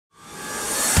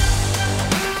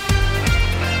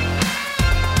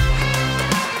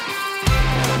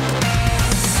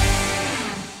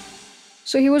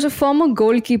So he was a former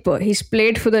goalkeeper. He's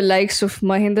played for the likes of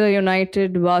Mahindra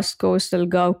United, Vasco,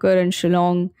 Salgaonkar, and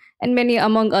Shillong, and many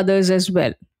among others as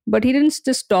well. But he didn't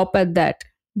just stop at that.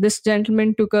 This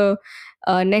gentleman took a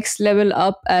next level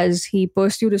up as he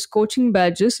pursued his coaching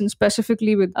badges, and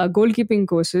specifically with goalkeeping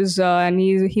courses. And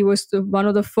he was one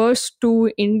of the first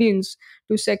two Indians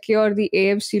to secure the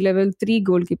AFC Level 3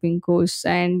 goalkeeping course.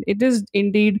 And it is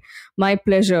indeed my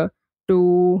pleasure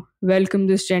to welcome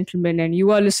this gentleman. And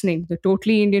you are listening the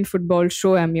Totally Indian Football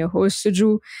Show. I'm your host,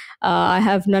 Suju. I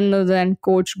have none other than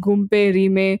Coach Gumpe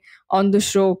Rime on the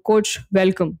show. Coach,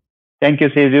 welcome. Thank you,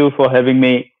 Seju, for having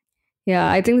me.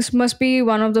 Yeah, I think this must be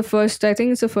one of the first. I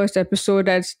think it's the first episode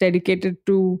that's dedicated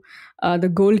to the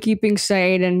goalkeeping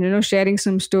side, and sharing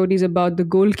some stories about the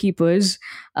goalkeepers.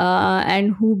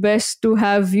 And who best to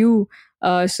have you,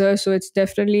 sir? So it's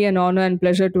definitely an honor and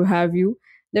pleasure to have you.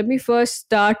 Let me first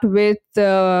start with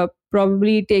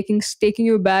probably taking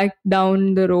you back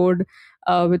down the road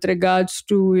with regards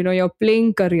to your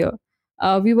playing career.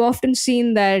 We've often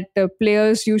seen that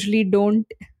players usually don't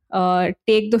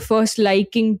take the first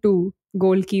liking to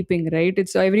goalkeeping, right?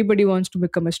 It's everybody wants to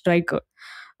become a striker.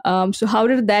 So how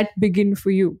did that begin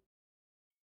for you?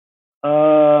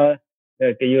 Uh,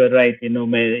 okay, you are right.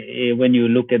 When you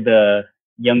look at the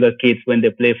younger kids when they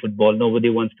play football, nobody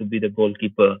wants to be the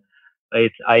goalkeeper.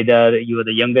 It's either you are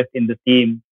the youngest in the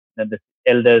team, then the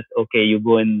eldest, okay, you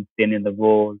go and stand in the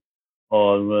goal,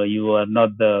 or you are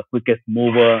not the quickest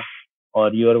mover,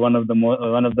 or you are one of the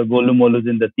golumolus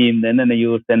in the team. Then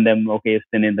you send them, okay,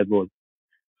 stand in the goal.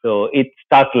 So it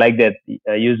starts like that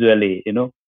usually.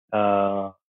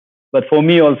 Uh, but for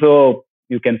me also,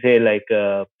 you can say like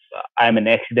I'm an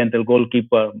accidental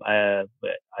goalkeeper. I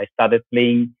started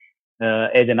playing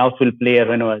as an outfield player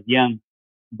when I was young,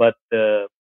 but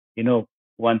you know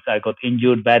once I got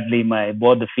injured badly, my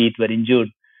both the feet were injured.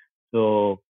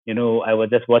 So I was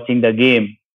just watching the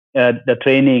game, the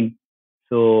training,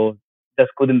 so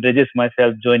just couldn't resist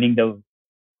myself joining the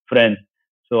friends.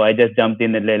 So I just jumped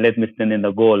in and let me stand in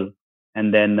the goal.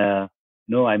 And then,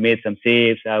 I made some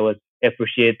saves. I was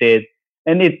appreciated.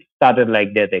 And it started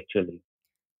like that actually.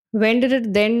 When did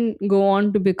it then go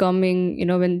on to becoming,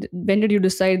 when did you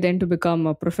decide then to become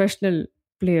a professional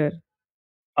player?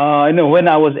 When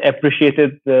I was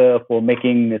appreciated for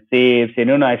making saves,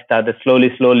 I started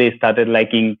slowly started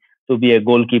liking to be a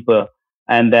goalkeeper.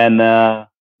 And then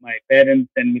my parents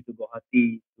sent me to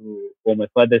Guwahati for my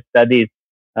further studies.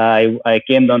 I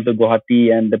came down to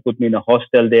Guwahati and they put me in a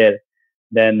hostel there.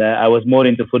 Then I was more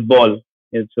into football.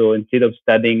 And so instead of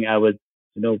studying, I was,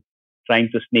 you know, trying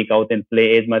to sneak out and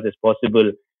play as much as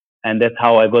possible. And that's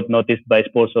how I got noticed by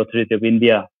Sports Authority of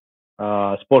India,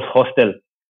 sports hostel.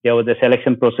 There was a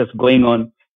selection process going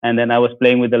on, and then I was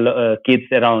playing with the kids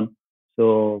around.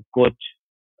 So coach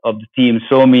of the team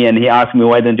saw me and he asked me,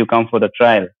 "Why don't you come for the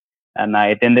trial?" And I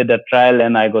attended the trial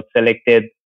and I got selected.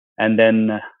 And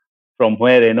then from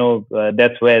where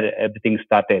that's where everything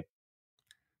started.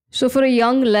 So, for a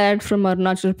young lad from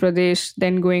Arunachal Pradesh,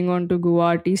 then going on to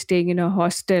Guwahati, staying in a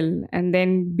hostel, and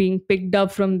then being picked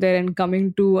up from there and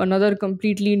coming to another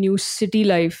completely new city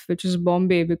life, which is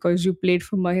Bombay, because you played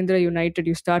for Mahindra United,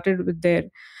 you started with there.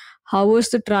 How was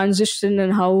the transition,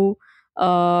 and how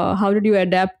did you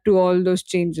adapt to all those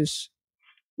changes?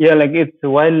 Yeah, like it's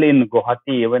while in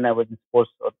Guwahati when I was in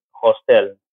sports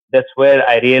hostel. That's where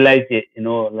I realized it.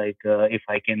 Like if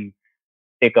I can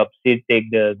take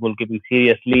the goalkeeping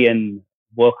seriously and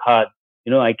work hard,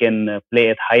 I can play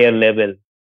at higher level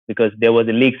because there was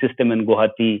a league system in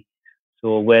Guwahati,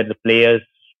 so where the players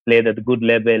played at a good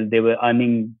level, they were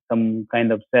earning some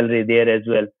kind of salary there as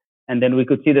well. And then we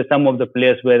could see that some of the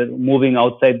players were moving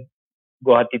outside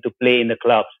Guwahati to play in the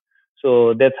clubs.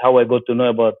 So that's how I got to know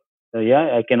about,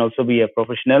 yeah, I can also be a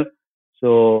professional.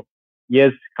 So,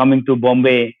 yes, coming to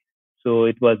Bombay, so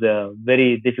it was a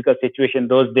very difficult situation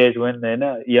those days when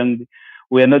young,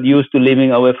 we are not used to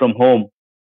living away from home.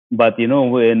 But in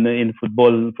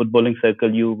footballing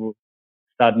circle, you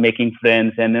start making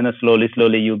friends, and then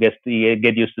slowly you get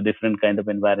used to different kind of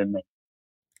environment.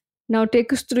 Now,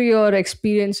 take us through your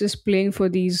experiences playing for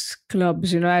these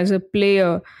clubs. As a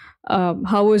player,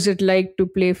 how was it like to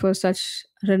play for such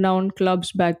renowned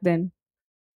clubs back then?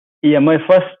 Yeah, my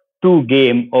first two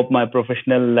game of my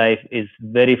professional life is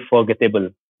very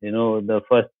forgettable. The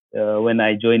first when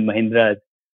I joined Mahindra,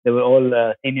 they were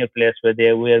all senior players were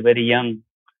there. We were very young.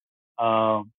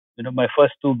 My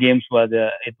first two games was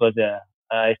it was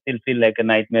I still feel like a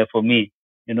nightmare for me.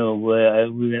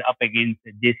 Where we were up against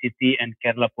JCT and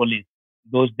Kerala Police.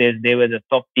 Those days they were the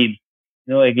top teams.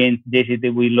 Against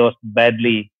JCT we lost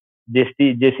badly.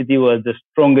 JCT was the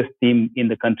strongest team in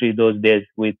the country those days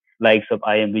with likes of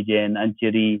I.M. Vijayan,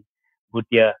 Anchiri,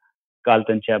 Bhutia,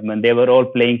 Carlton Chapman. They were all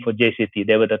playing for JCT.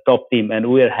 They were the top team,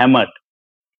 and we were hammered.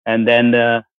 And then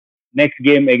next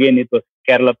game again it was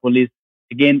Kerala Police,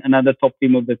 again another top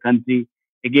team of the country,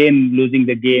 again losing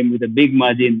the game with a big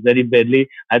margin, very badly.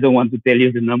 I don't want to tell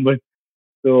you the numbers.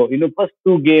 So first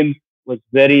two games was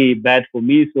very bad for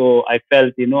me. So I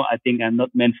felt I think I'm not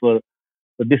meant for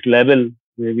this level.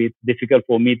 Maybe it's difficult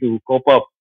for me to cope up.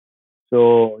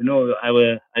 So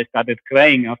I started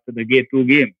crying after the two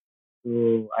games.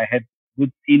 So I had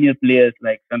good senior players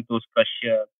like Santosh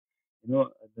Kashyap, you know,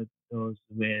 those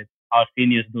were our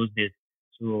seniors those days.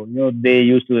 So,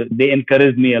 they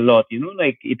encouraged me a lot,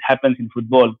 like it happens in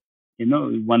football,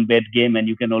 one bad game and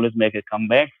you can always make a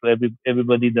comeback. So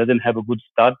everybody doesn't have a good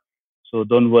start. So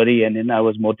don't worry. And then I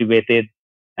was motivated.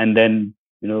 And then,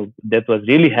 that was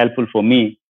really helpful for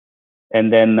me.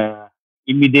 And then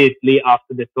immediately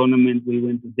after the tournament, we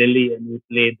went to Delhi and we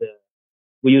played.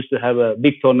 We used to have a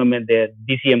big tournament there,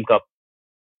 DCM Cup.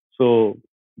 So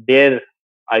there,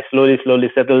 I slowly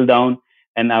settled down,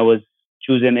 and I was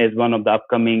chosen as one of the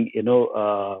upcoming,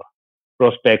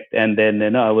 prospect. And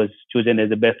then I was chosen as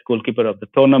the best goalkeeper of the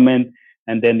tournament.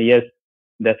 And then yes,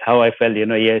 that's how I felt.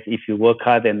 Yes, if you work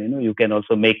hard, and you can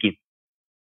also make it.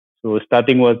 So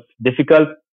starting was difficult,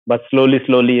 but slowly,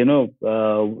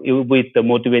 with the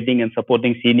motivating and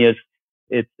supporting seniors,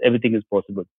 it's everything is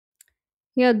possible.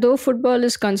 Yeah, though football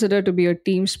is considered to be a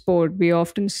team sport, we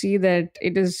often see that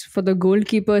it is for the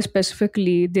goalkeeper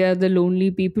specifically, they are the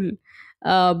lonely people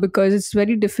because it's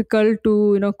very difficult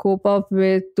to, cope up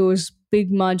with those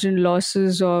big margin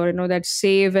losses or, that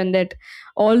save and that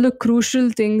all the crucial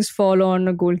things fall on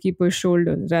a goalkeeper's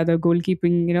shoulders, rather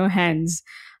goalkeeping, hands.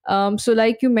 So,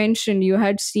 like you mentioned, you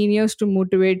had seniors to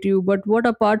motivate you, but what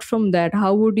apart from that,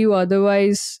 how would you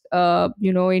otherwise,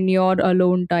 in your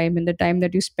alone time, in the time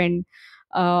that you spend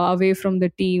away from the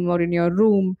team or in your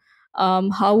room,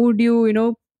 how would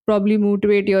you probably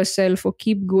motivate yourself or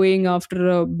keep going after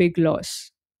a big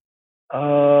loss?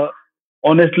 Uh,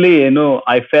 Honestly,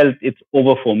 I felt it's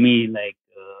over for me. Like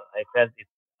I felt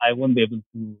I won't be able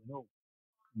to,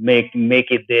 make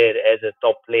it there as a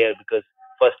top player because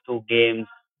first two games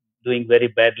doing very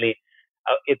badly.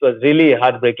 It was really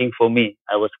heartbreaking for me.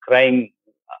 I was crying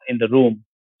in the room.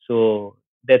 So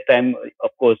that time, of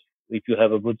course, if you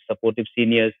have a good supportive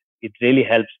seniors, it really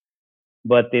helps.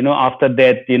 But after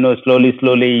that,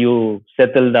 slowly you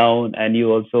settle down and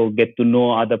you also get to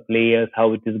know other players,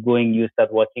 how it is going. You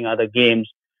start watching other games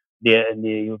there, and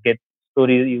you get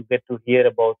stories. You get to hear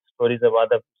about stories of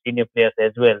other senior players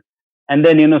as well. And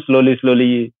then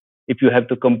slowly, if you have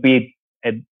to compete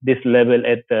at this level,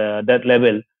 at that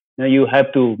level, you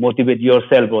have to motivate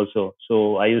yourself also.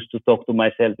 So I used to talk to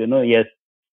myself, yes,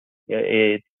 yeah,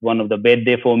 it's one of the bad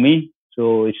day for me,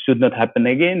 so it should not happen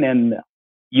again, and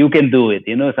you can do it.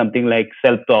 Something like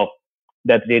self talk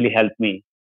that really helped me.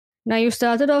 Now you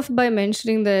started off by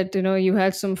mentioning that you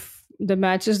had the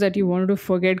matches that you wanted to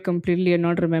forget completely and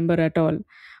not remember at all,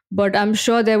 but I'm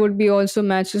sure there would be also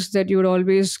matches that you would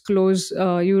always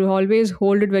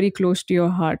hold it very close to your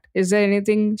heart. Is there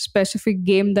anything specific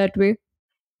game that way?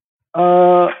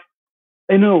 Uh,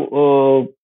 you know,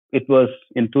 it was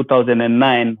in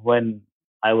 2009 when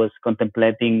I was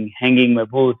contemplating hanging my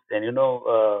boots and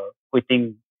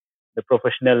quitting the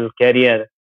professional career.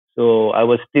 So I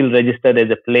was still registered as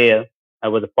a player. I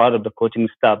was a part of the coaching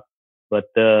staff, but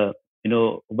when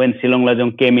Shillong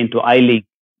Lajong came into I League,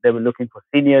 they were looking for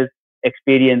seniors,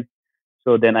 experience.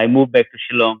 So then I moved back to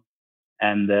Shillong,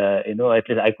 and at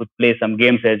least I could play some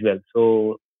games as well.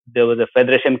 So there was a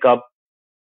Federation Cup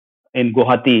in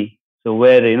Guwahati, so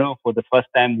where for the first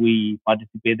time we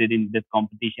participated in that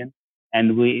competition,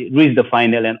 and we reached the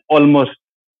final and almost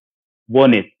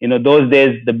won it. Those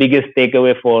days the biggest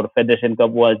takeaway for Federation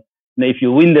Cup was, if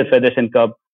you win the Federation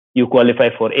Cup, you qualify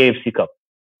for AFC Cup.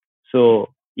 So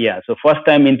yeah, so first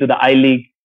time into the I League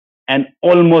and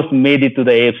almost made it to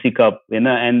the AFC Cup.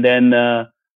 And then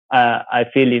I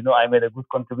feel I made a good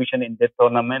contribution in that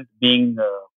tournament, being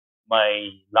my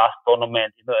last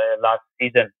tournament, last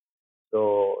season.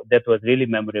 So that was really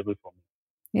memorable for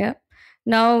me. Yeah.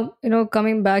 Now,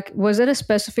 coming back, was there a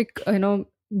specific,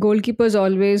 goalkeepers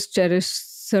always cherish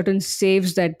certain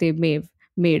saves that they may have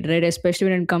made, right? Especially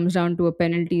when it comes down to a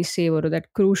penalty save or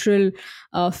that crucial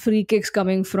free kicks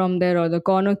coming from there or the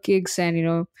corner kicks,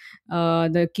 and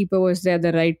the keeper was there at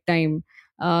the right time.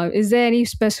 Is there any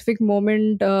specific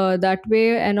moment that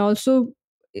way? And also,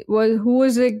 who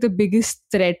was like the biggest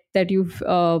threat that you've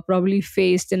probably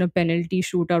faced in a penalty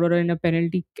shootout or in a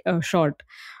penalty shot?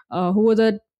 Who were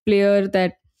the player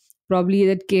that probably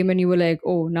that came and you were like,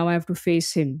 oh, now I have to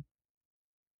face him?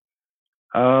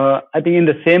 I think in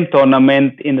the same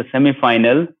tournament, in the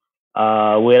semi-final,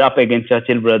 we're up against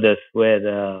Churchill Brothers,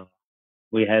 where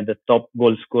we had the top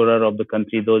goal scorer of the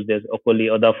country those days, Okoli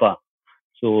Odafa.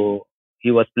 So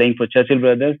he was playing for Churchill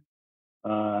Brothers,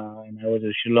 and I was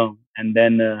with Shillong. And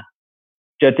then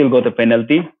Churchill got a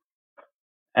penalty,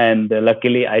 and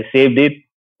luckily I saved it.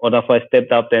 Odafa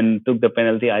stepped up and took the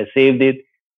penalty. I saved it,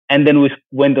 and then we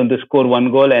went on to score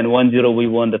one goal, and 1-0 we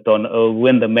won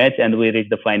the match, and we reached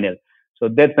the final. So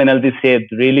that penalty save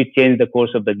really changed the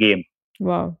course of the game.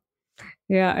 Wow.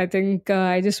 Yeah, I think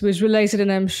I just visualized it,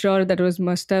 and I'm sure that was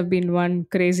must have been one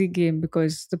crazy game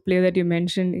because the player that you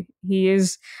mentioned, he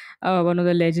is one of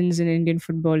the legends in Indian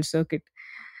football circuit.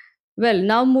 Well,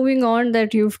 now moving on,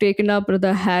 that you've taken up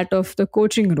the hat of the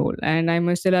coaching role, and I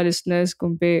must tell our listeners,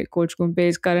 Coach Kumpe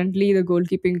is currently the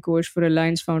goalkeeping coach for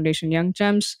Alliance Foundation Young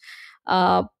Champs.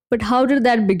 But how did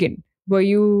that begin? Were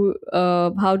you?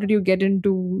 How did you get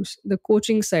into the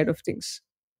coaching side of things?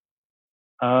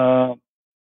 Uh,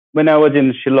 when I was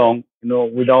in Shillong,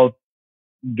 without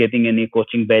getting any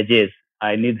coaching badges,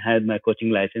 I did have my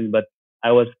coaching license, but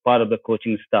I was part of the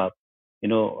coaching staff.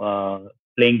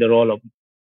 Playing the role of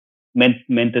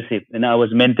mentorship, and I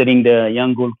was mentoring the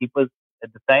young goalkeepers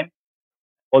at the time,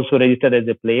 also registered as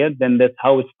a player. Then that's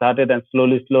how it started, and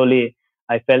slowly,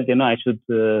 I felt I should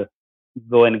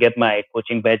go and get my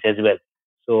coaching badge as well.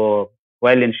 So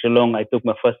while in Shillong, I took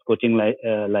my first coaching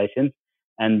license,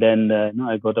 and then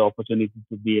I got the opportunity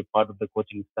to be a part of the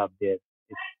coaching staff there.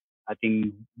 I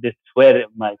think this is where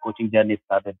my coaching journey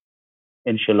started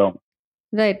in Shillong.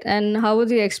 Right. And how was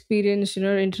the experience,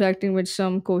 interacting with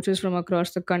some coaches from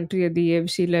across the country at the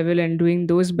AFC level and doing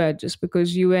those badges?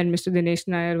 Because you and Mr. Dinesh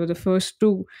Nair were the first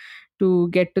two to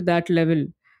get to that level.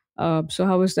 So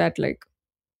how was that like?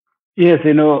 Yes,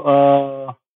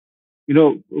 goalkeeping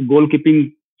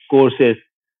courses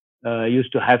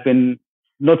used to happen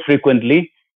not frequently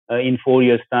in 4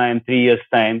 years' time, 3 years'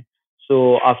 time.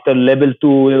 So after level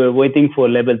two, we were waiting for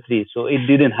level three. So it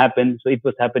didn't happen. So it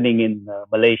was happening in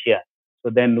Malaysia. So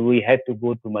then we had to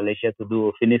go to Malaysia to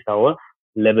do finish our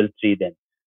level three then.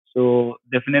 So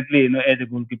definitely, as a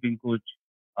goalkeeping coach,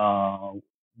 uh,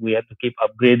 we have to keep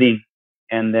upgrading.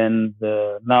 And then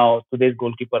now today's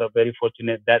goalkeeper are very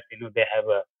fortunate that they have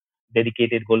a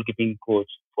dedicated goalkeeping coach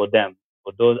for them.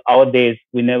 For those our days,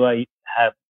 we never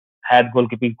have had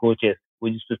goalkeeping coaches.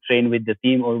 We used to train with the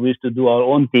team, or we used to do our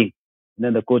own thing. And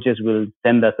then the coaches will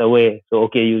send us away. So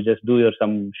okay, you just do your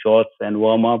some shots and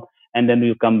warm up, and then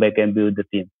you come back and be with the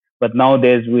team. But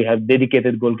nowadays we have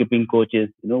dedicated goalkeeping coaches,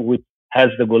 which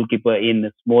helps the goalkeeper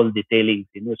in small detailings,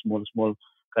 small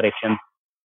corrections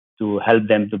to help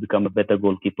them to become a better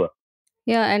goalkeeper.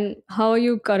 Yeah. And how are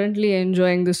you currently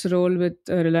enjoying this role with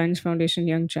Reliance Foundation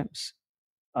Young Champs?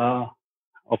 Uh,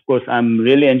 of course, I'm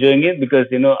really enjoying it because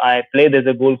I played as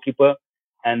a goalkeeper,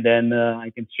 and then I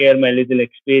can share my little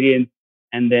experience,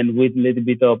 and then with little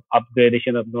bit of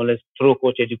upgradation of knowledge through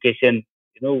coach education,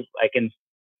 I can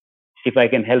if I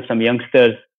can help some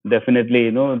youngsters, definitely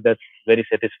that's very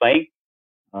satisfying.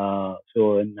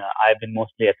 I've been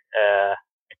mostly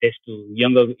attached to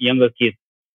younger kids,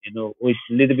 with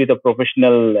a little bit of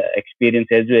professional experience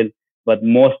as well. But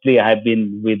mostly, I have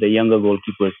been with the younger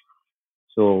goalkeepers.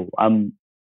 So I'm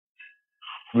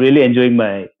really enjoying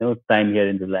my time here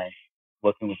in the line,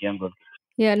 working with young goalkeepers.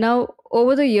 Yeah. Now,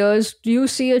 over the years, do you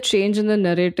see a change in the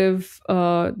narrative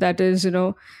that is,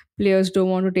 players don't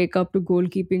want to take up to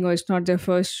goalkeeping or it's not their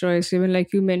first choice? Even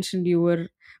like you mentioned, you were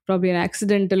probably an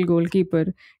accidental goalkeeper.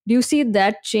 Do you see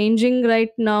that changing right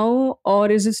now,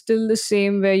 or is it still the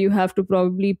same where you have to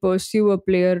probably pursue a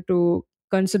player to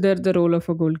consider the role of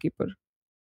a goalkeeper?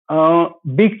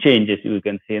 Big changes you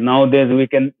can say nowadays. We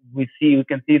can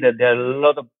see that there are a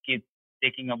lot of kids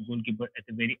taking up goalkeeper at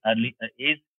a very early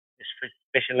age,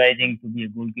 specializing to be a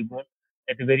goalkeeper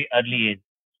at a very early age.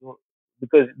 So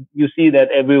because you see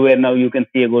that everywhere now, you can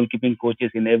see a goalkeeping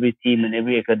coaches in every team and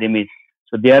every academy.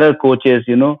 So there are coaches,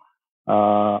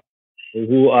 uh,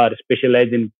 who are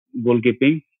specialized in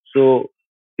goalkeeping. So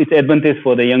it's advantage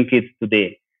for the young kids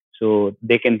today. So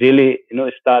they can really,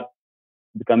 start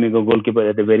becoming a goalkeeper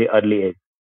at a very early age.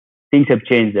 Things have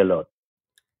changed a lot.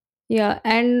 Yeah,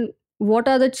 and what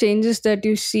are the changes that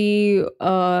you see in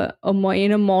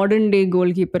a modern day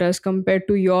goalkeeper as compared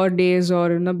to your days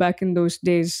or back in those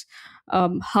days?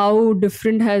 How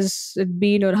different has it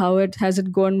been, or how it has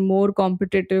it gone more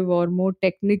competitive or more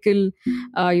technical?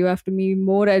 You have to be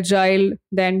more agile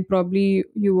than probably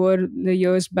you were the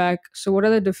years back. So, what are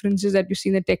the differences that you see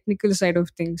in the technical side of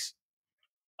things?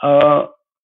 Uh,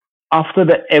 After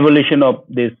the evolution of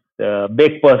this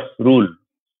back pass rule,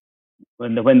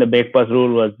 when the back pass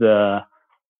rule was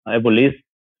abolished,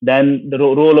 then the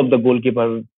role of the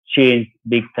goalkeeper changed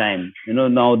big time.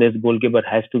 Now this goalkeeper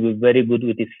has to be very good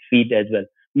with his feet as well.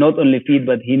 Not only feet,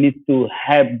 but he needs to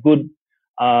have good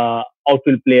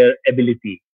outfield player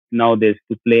ability nowadays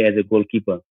to play as a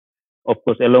goalkeeper. Of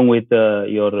course, along with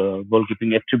your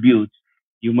goalkeeping attributes,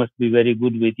 you must be very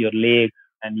good with your legs,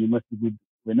 and you must be good.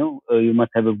 You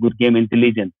must have a good game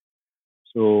intelligence.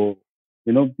 So,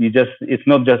 it's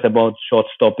not just about short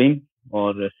stopping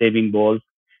or saving balls.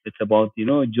 It's about,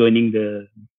 joining the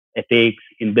attacks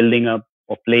in building up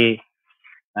or play,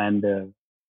 and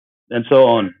so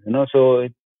on. So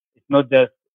it's not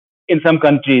just in some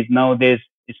countries nowadays,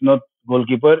 it's not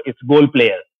goalkeeper, it's goal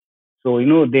player. So,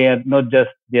 they are not just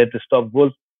there to stop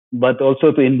goals, but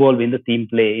also to involve in the team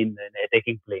play, in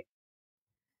attacking play.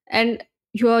 And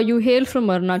you hail from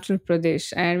Arunachal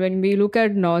Pradesh, and when we look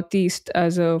at Northeast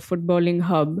as a footballing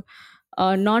hub,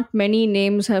 not many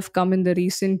names have come in the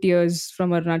recent years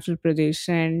from Arunachal Pradesh.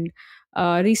 And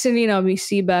recently, now we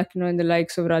see back, in the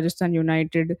likes of Rajasthan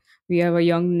United, we have a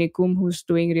young Nikum who's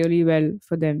doing really well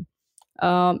for them.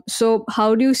 So,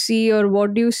 how do you see, or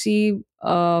what do you see?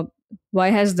 Why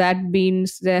has that been?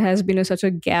 There has been such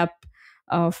a gap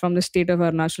from the state of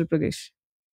Arunachal Pradesh.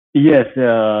 Yes,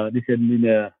 this has been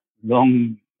a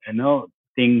long,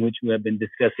 thing which we have been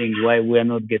discussing, why we are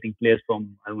not getting players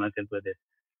from Arunachal Pradesh.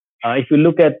 If you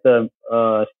look at the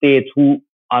states who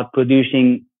are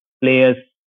producing players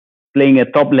playing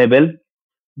at top level,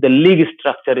 the league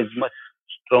structure is much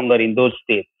stronger in those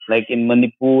states, like in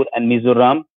Manipur and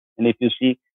Mizoram. And if you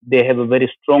see, they have a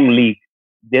very strong league.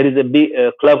 There is a big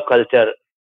club culture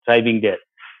thriving there.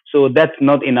 So that's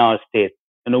not in our state.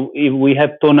 If we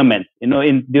have tournaments,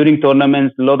 in during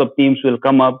tournaments, a lot of teams will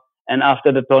come up, and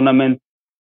after the tournament,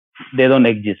 they don't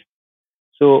exist.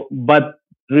 So, but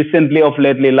recently, of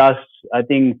lately, last I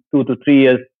think 2 to 3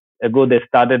 years ago, they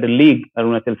started a league,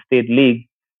 Arunachal State League.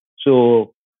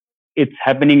 So it's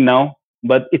happening now,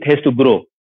 but it has to grow.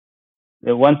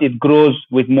 Once it grows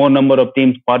with more number of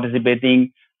teams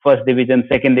participating, first division,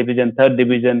 second division, third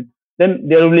division, then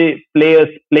there will be players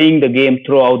playing the game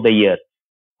throughout the year,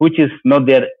 which is not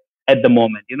there at the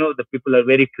moment. The people are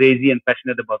very crazy and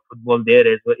passionate about football there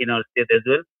as well, in our state as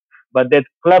well, but that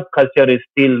club culture is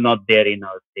still not there in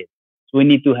our state. So we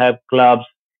need to have clubs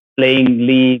playing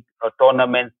league or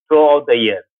tournaments throughout the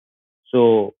year.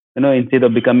 So, instead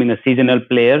of becoming a seasonal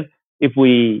player, if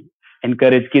we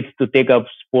encourage kids to take up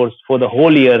sports for the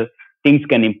whole year, things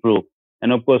can improve.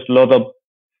 And of course, a lot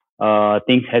of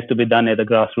things has to be done at the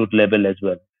grassroots level as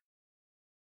well.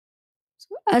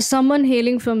 As someone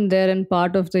hailing from there and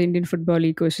part of the Indian football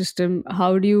ecosystem,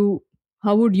 how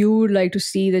would you like to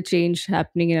see the change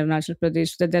happening in Arunachal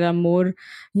Pradesh, that there are more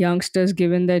youngsters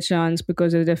given their chance?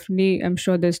 Because there's definitely, I'm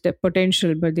sure there's the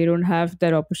potential, but they don't have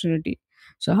that opportunity.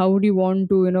 So how would you want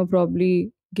to,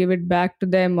 probably give it back to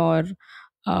them, or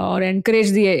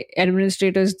encourage the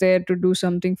administrators there to do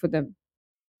something for them?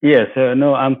 Yes,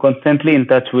 no, I'm constantly in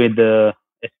touch with the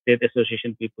state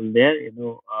association people there.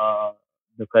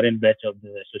 The current batch of the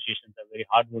associations are very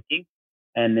hardworking,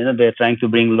 and they're trying to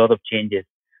bring a lot of changes.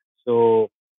 So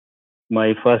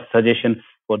my first suggestion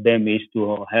for them is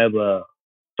to have a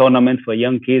tournament for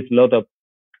young kids, a lot of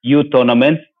youth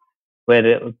tournaments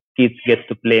where kids get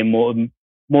to play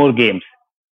more games.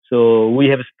 So we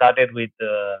have started with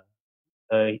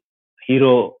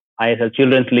Hero ISL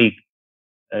Children's League.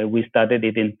 We started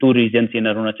it in two regions in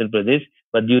Arunachal Pradesh,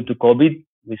 but due to COVID,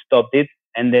 we stopped it,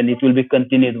 and then it will be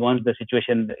continued once the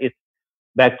situation is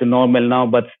back to normal now.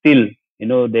 But still,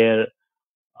 there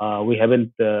we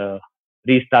haven't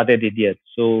restarted it yet.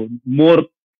 So more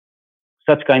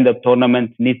such kind of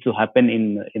tournaments need to happen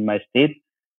in my state,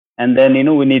 and then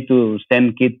we need to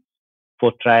send kids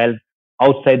for trials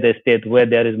outside the state where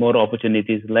there is more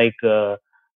opportunities. Like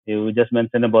you just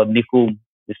mentioned about Nikum,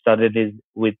 we started it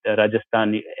with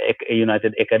Rajasthan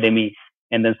United Academy,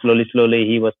 and then slowly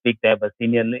he was picked up a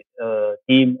senior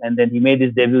team, and then he made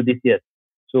his debut this year.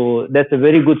 So that's a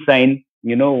very good sign.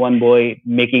 One boy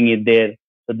making it there.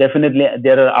 So definitely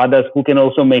there are others who can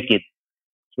also make it.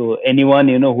 So anyone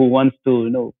who wants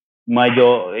to my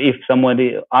job, if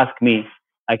somebody ask me,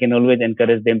 I can always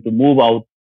encourage them to move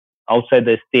outside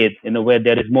the state, where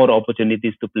there is more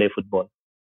opportunities to play football.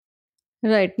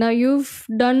 Right. Now you've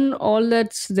done all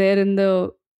that's there in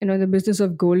the the business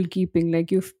of goalkeeping.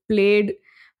 Like you've played,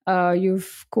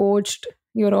 you've coached,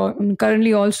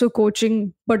 currently also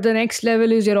coaching, but the next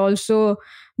level is you're also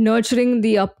nurturing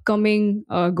the upcoming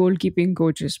goalkeeping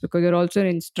coaches, because you're also an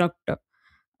instructor.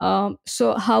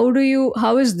 So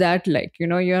how is that like?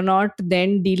 You're not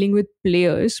then dealing with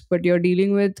players, but you're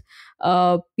dealing with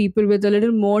people with a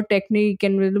little more technique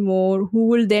and a little more who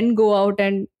will then go out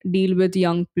and deal with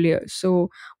young players. So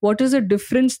what is the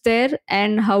difference there,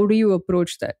 and how do you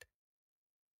approach that?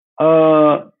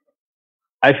 Uh,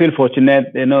 I feel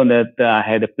fortunate, that I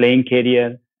had a playing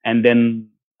career, and then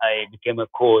I became a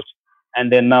coach,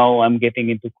 and then now I'm getting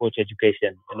into coach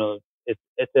education.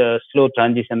 It's a slow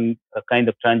transition, a kind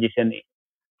of transition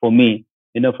for me.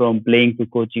 From playing to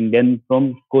coaching, then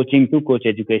from coaching to coach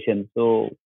education. So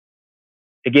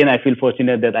again, I feel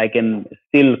fortunate that I can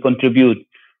still contribute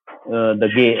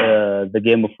the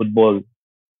game of football.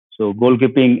 So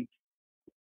goalkeeping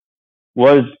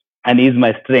was and is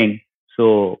my strength.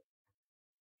 So,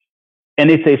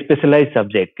 and it's a specialized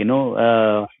subject.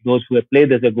 Those who have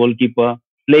played as a goalkeeper,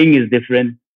 playing is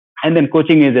different, and then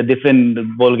coaching is a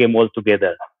different ball game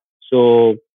altogether.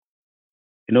 So,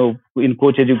 in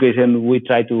coach education, we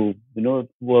try to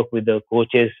work with the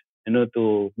coaches,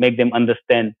 to make them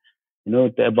understand,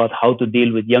 about how to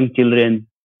deal with young children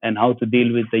and how to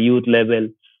deal with the youth level,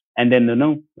 and then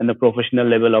in the professional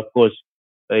level, of course.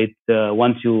 It's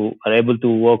once you are able to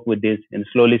work with this and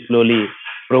slowly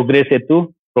progress it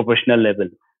to professional level.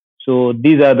 So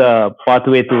these are the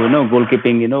pathway to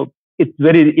goalkeeping. It's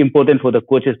very important for the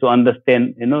coaches to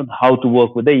understand how to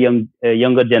work with the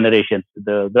younger generations,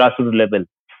 the grassroots level.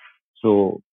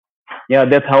 So yeah,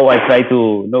 that's how I try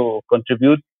to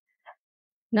contribute.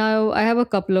 Now, I have a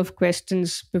couple of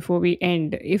questions before we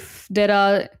end. If there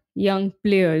are young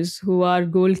players who are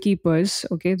goalkeepers,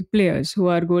 okay, the players who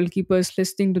are goalkeepers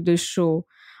listening to this show,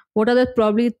 what are the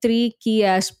probably three key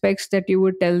aspects that you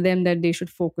would tell them that they should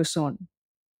focus on?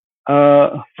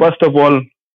 First of all,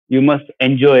 you must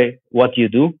enjoy what you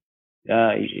do.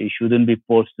 You shouldn't be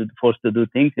forced to do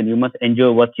things, and you must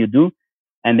enjoy what you do,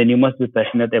 and then you must be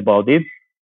passionate about it.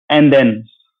 And then,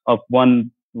 of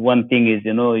one thing is,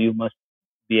 you must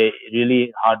be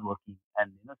really hardworking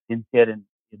and sincere and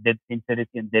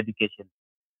sincerity and dedication.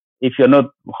 If you're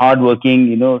not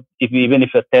hardworking, if even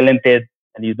if you're talented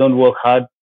and you don't work hard,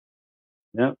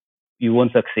 you know, you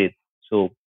won't succeed. So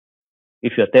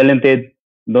if you're talented,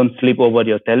 don't sleep over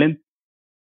your talent.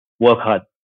 Work hard.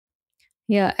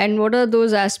 Yeah, and what are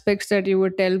those aspects that you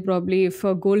would tell probably if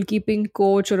a goalkeeping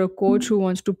coach or a coach who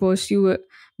wants to pursue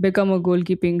become a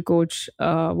goalkeeping coach?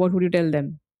 What would you tell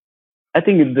them? I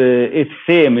think it's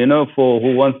same, for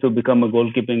who wants to become a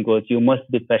goalkeeping coach. You must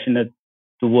be passionate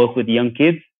to work with young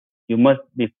kids. You must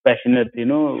be passionate, you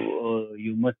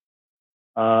must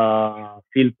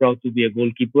feel proud to be a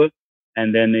goalkeeper.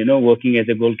 And then, working as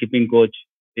a goalkeeping coach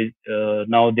is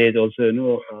nowadays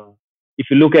also, if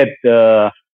you look at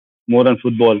modern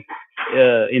football,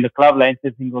 in the club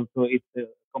licensing also, it's a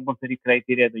compulsory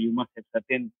criteria that you must have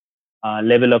certain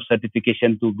level of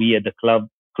certification to be at the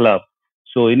club.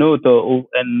 So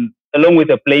and along with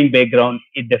a playing background,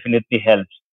 it definitely helps.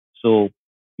 So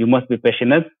you must be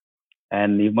passionate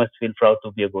and you must feel proud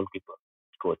to be a goalkeeper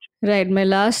coach. Right. My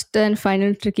last and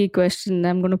final tricky question.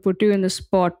 I'm going to put you in the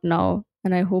spot now,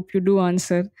 and I hope you do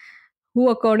answer. Who,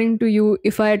 according to you,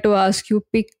 if I had to ask you,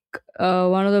 pick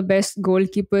one of the best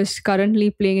goalkeepers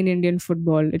currently playing in Indian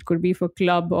football? It could be for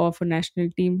club or for national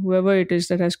team, whoever it is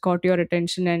that has caught your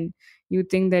attention, and you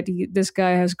think that this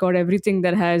guy has got everything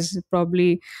that has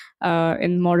probably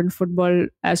in modern football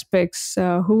aspects.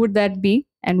 Who would that be,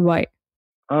 and why?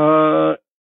 Uh,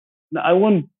 I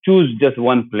won't choose just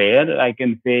one player. I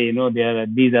can say,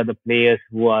 these are the players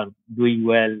who are doing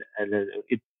well. And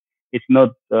it's not,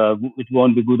 it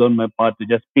won't be good on my part to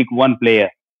just pick one player.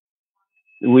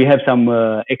 We have some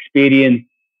experienced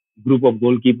group of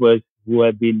goalkeepers who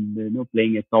have been,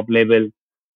 playing at top level,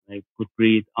 like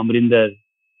Gurpreet, Amrinder,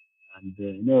 and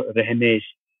Rehnesh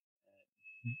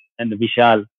and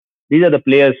Vishal. These are the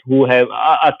players who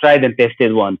are tried and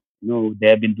tested ones. They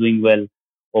have been doing well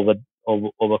over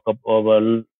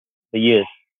over the years.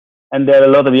 And there are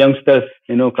a lot of youngsters,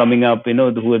 coming up,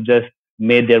 who have just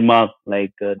made their mark,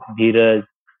 like Dheeraj,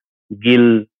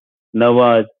 Gil,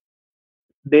 Nawaz.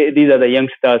 These are the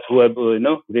youngsters who have,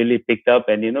 really picked up,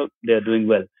 and they are doing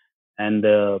well. And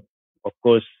of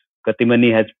course,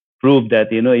 Katimani has proved that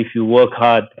if you work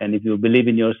hard and if you believe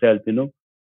in yourself,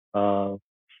 uh,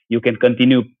 you can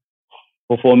continue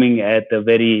performing at a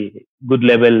very good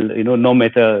level. No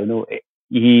matter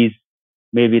he's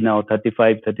maybe now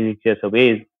 35, 36 years of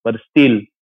age, but still,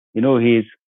 he's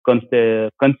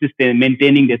consistent,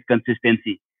 maintaining that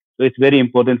consistency. So it's very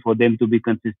important for them to be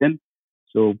consistent.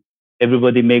 So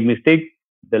everybody make mistakes.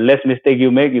 The less mistake you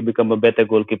make, you become a better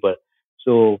goalkeeper.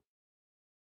 So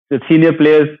the senior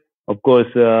players, of course,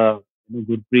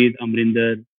 Gurpreet,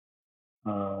 Amrinder,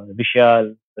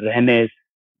 Vishal, Rehenes.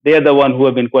 They are the one who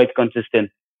have been quite consistent.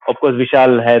 Of course,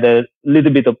 Vishal had a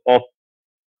little bit of off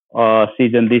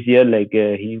season this year, like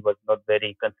he was not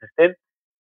very consistent.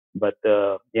 But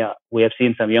yeah, we have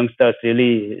seen some youngsters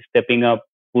really stepping up.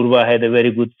 Purva had a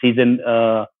very good season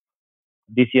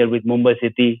this year with Mumbai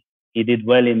City. He did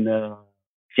well in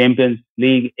Champions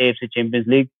League, AFC Champions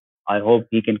League. I hope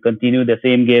he can continue the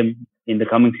same game in the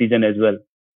coming season as well.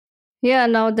 Yeah,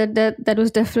 now that was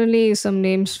definitely some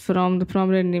names from the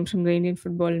prominent names from the Indian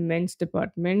football men's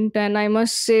department. And I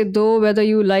must say, though, whether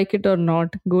you like it or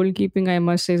not, goalkeeping, I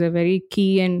must say, is a very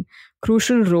key and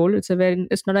crucial role. It's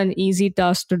not an easy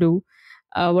task to do.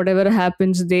 Whatever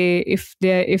happens, if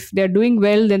they're doing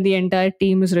well, then the entire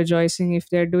team is rejoicing. If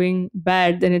they're doing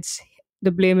bad, then it's the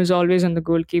blame is always on the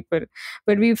goalkeeper.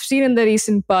 But we've seen in the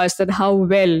recent past that how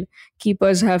well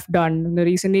keepers have done. In the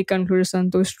recently concluded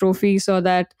Santosh Trophy saw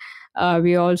that.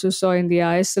 We also saw in the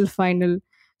ISL final.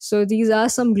 So these are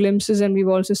some glimpses, and we've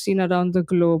also seen around the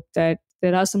globe that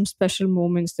there are some special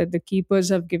moments that the keepers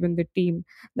have given the team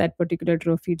that particular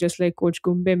trophy, just like Coach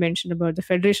Gumbe mentioned about the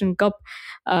Federation Cup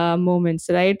moments,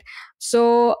 right?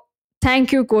 So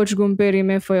thank you, Coach Gumpe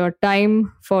Rime, for your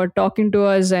time, for talking to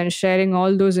us and sharing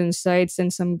all those insights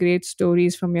and some great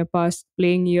stories from your past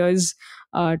playing years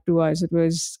to us. It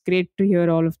was great to hear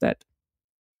all of that.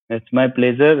 It's my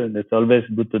pleasure, and it's always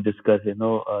good to discuss,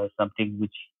 something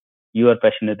which you are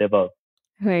passionate about.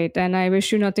 Right. And I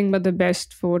wish you nothing but the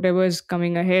best for whatever is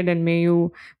coming ahead. And may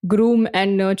you groom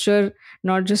and nurture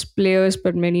not just players,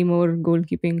 but many more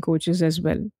goalkeeping coaches as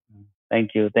well.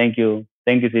 Thank you, thank you,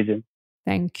 thank you, Sejan.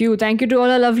 Thank you. Thank you to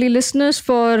all our lovely listeners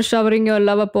for showering your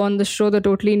love upon the show, the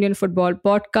Totally Indian Football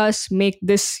Podcast. Make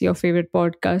this your favorite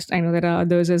podcast. I know there are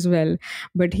others as well.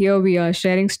 But here we are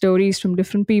sharing stories from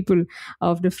different people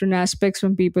of different aspects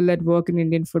from people that work in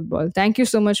Indian football. Thank you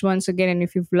so much once again. And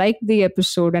if you've liked the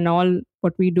episode and all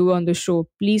what we do on the show,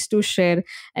 please do share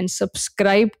and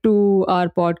subscribe to our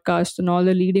podcast on all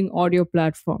the leading audio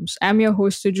platforms. I'm your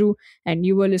host, Siju, and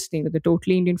you are listening to the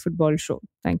Totally Indian Football Show.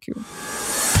 Thank you.